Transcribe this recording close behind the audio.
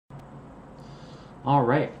All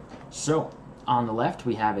right, so on the left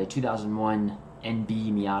we have a 2001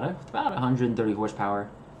 NB Miata with about 130 horsepower,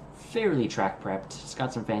 fairly track prepped. It's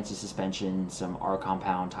got some fancy suspension, some R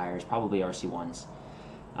compound tires, probably RC1s.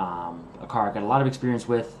 A car I've got a lot of experience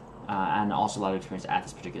with, and also a lot of experience at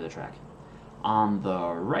this particular track. On the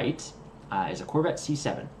right is a Corvette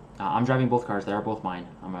C7. I'm driving both cars. They are both mine.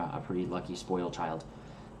 I'm a pretty lucky, spoiled child.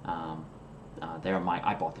 Um, they are my.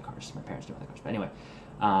 I bought the cars. My parents didn't buy the cars. But anyway,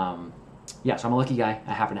 yeah. So I'm a lucky guy.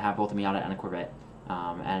 I happen to have both a Miata and a Corvette,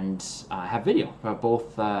 and I have video of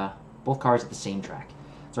both cars at the same track.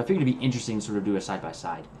 So I figured it'd be interesting to sort of do a side by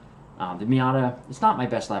side. The Miata, it's not my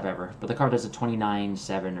best lap ever, but the car does a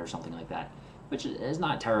 29.7 or something like that, which is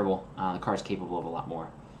not terrible. The car is capable of a lot more.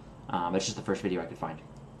 It's just the first video I could find.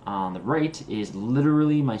 On the right is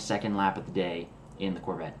literally my second lap of the day in the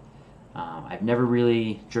Corvette. I've never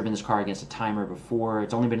really driven this car against a timer before.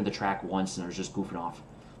 It's only been to the track once, and I was just goofing off,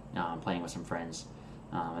 playing with some friends.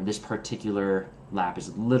 And this particular lap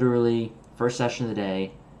is literally first session of the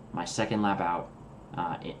day, my second lap out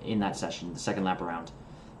in that session, the second lap around.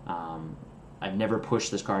 I've never pushed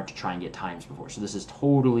this car to try and get times before, so this is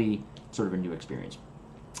totally sort of a new experience.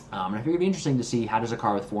 And I figured it'd be interesting to see how does a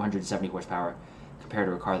car with 470 horsepower compare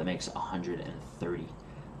to a car that makes 130.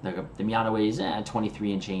 The Miata weighs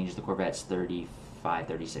 23 and change. The Corvette's 35,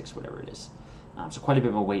 36, whatever it is. So quite a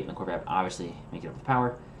bit more weight in the Corvette, obviously making up the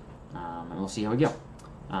power. And we'll see how we go.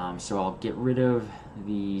 So I'll get rid of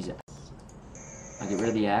these. I'll get rid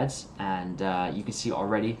of the ads, and you can see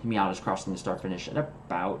already the Miata's crossing the start finish at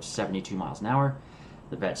about 72 miles an hour.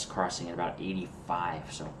 The Vette's crossing at about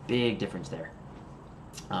 85, so big difference there.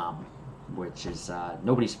 Which is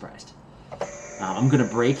nobody's surprised. I'm gonna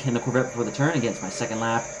brake in the Corvette before the turn. Again, it's my second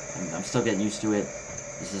lap. I'm still getting used to it.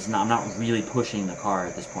 I'm not really pushing the car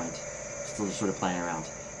at this point. Still just sort of playing around.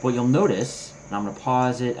 What you'll notice, and I'm gonna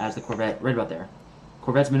pause it as the Corvette, right about there.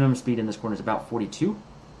 Corvette's minimum speed in this corner is about 42.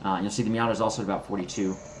 And you'll see the Miata is also at about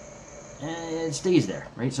 42. And it stays there,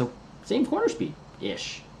 right? So same corner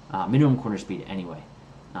speed-ish. Minimum corner speed anyway,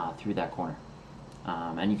 through that corner.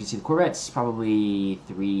 And you can see the Corvette's probably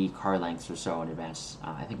 3 car lengths or so in advance.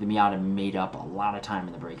 I think the Miata made up a lot of time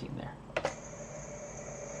in the braking there.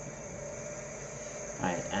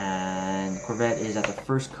 Alright, and Corvette is at the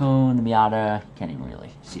first cone. The Miata, can't even really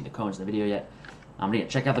see the cones in the video yet. But yeah,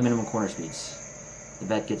 check out the minimum corner speeds. The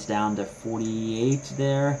Vette gets down to 48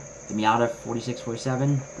 there. The Miata, 46,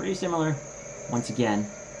 47. Pretty similar, once again.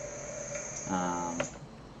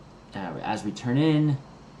 As we turn in,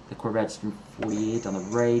 the Corvette's 48 on the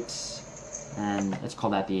right, and let's call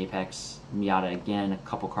that the apex. Miata, again, a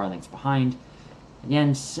couple car lengths behind.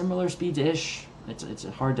 Again, similar speeds-ish. It's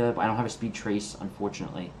hard to... I don't have a speed trace,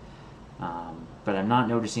 unfortunately. But I'm not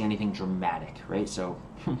noticing anything dramatic, right? So,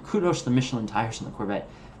 kudos to the Michelin tires in the Corvette,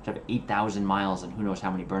 which have 8,000 miles and who knows how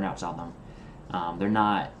many burnouts on them. They're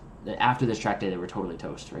not... After this track day, they were totally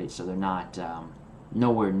toast, right? So they're not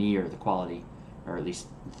nowhere near the quality, or at least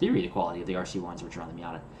in theory, the quality of the RC1s, which are on the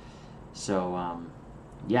Miata. So,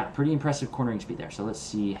 yeah, pretty impressive cornering speed there. So let's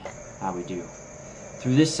see how we do.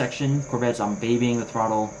 Through this section, Corvette's, I'm babying the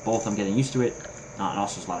throttle. Both, I'm getting used to it. And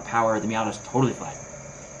also, there's a lot of power. The Miata's totally flat.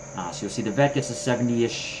 So you'll see the Vette gets a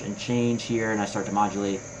 70-ish and change here, and I start to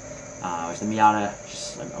modulate. Whereas the Miata,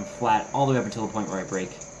 I'm flat all the way up until the point where I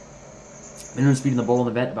brake. Minimum speed in the bowl in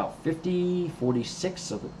the Vette about 50, 46.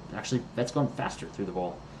 So actually, Vette's going faster through the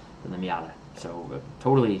bowl than the Miata. So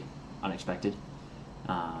totally unexpected.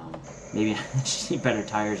 Maybe I just need better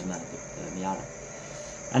tires than the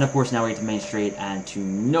Miata. And of course, now we get to main straight, and to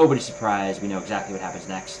nobody's surprise, we know exactly what happens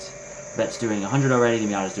next. Vette's doing 100 already,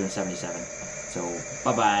 the Miata's doing 77. So,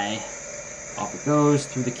 bye-bye. Off it goes,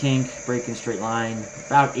 through the kink, brake in straight line.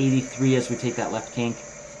 About 83 as we take that left kink.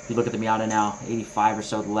 If you look at the Miata now, 85 or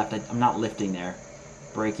so to the left. I'm not lifting there.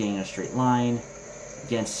 Braking in a straight line.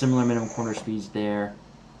 Again, similar minimum corner speeds there.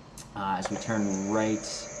 As we turn right,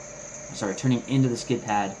 turning into the skid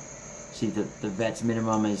pad. See the Vette's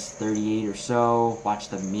minimum is 38 or so. Watch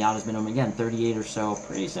the Miata's minimum, again, 38 or so.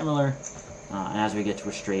 Pretty similar. And as we get to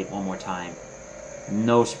a straight one more time,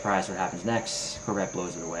 no surprise what happens next. Corvette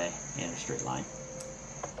blows it away in a straight line.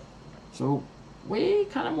 So, way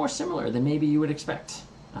kind of more similar than maybe you would expect,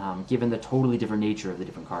 given the totally different nature of the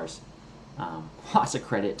different cars. Lots of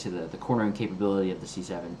credit to the cornering capability of the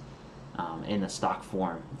C7 in the stock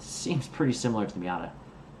form. It seems pretty similar to the Miata.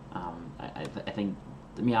 I think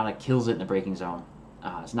the Miata kills it in the braking zone.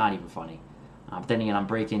 It's not even funny. But then again, I'm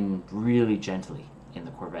braking really gently in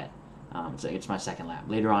the Corvette. It's my second lap.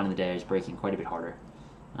 Later on in the day, I was braking quite a bit harder.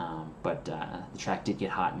 But the track did get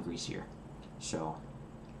hot and greasier. So,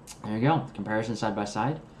 there you go. Comparison side by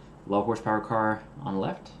side. Low horsepower car on the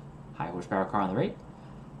left. high horsepower car on the right.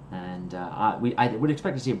 And I would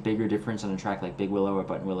expect to see a bigger difference on a track like Big Willow or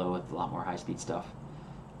Button Willow with a lot more high-speed stuff.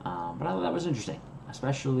 But I thought that was interesting,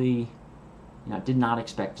 especially, did not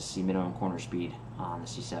expect to see minimum corner speed on the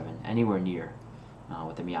C7 anywhere near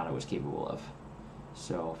what the Miata was capable of.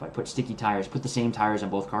 So if I put the same tires on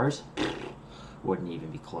both cars, wouldn't even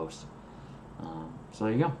be close. So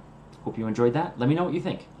there you go. Hope you enjoyed that. Let me know what you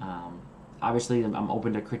think. Obviously, I'm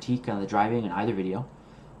open to critique on the driving in either video.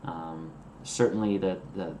 Certainly the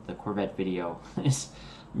Corvette video is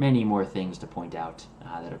many more things to point out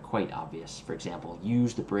that are quite obvious. For example,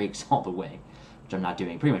 use the brakes all the way, which I'm not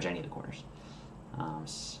doing pretty much any of the corners.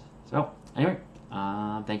 So anyway,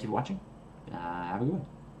 thank you for watching. Have a good one.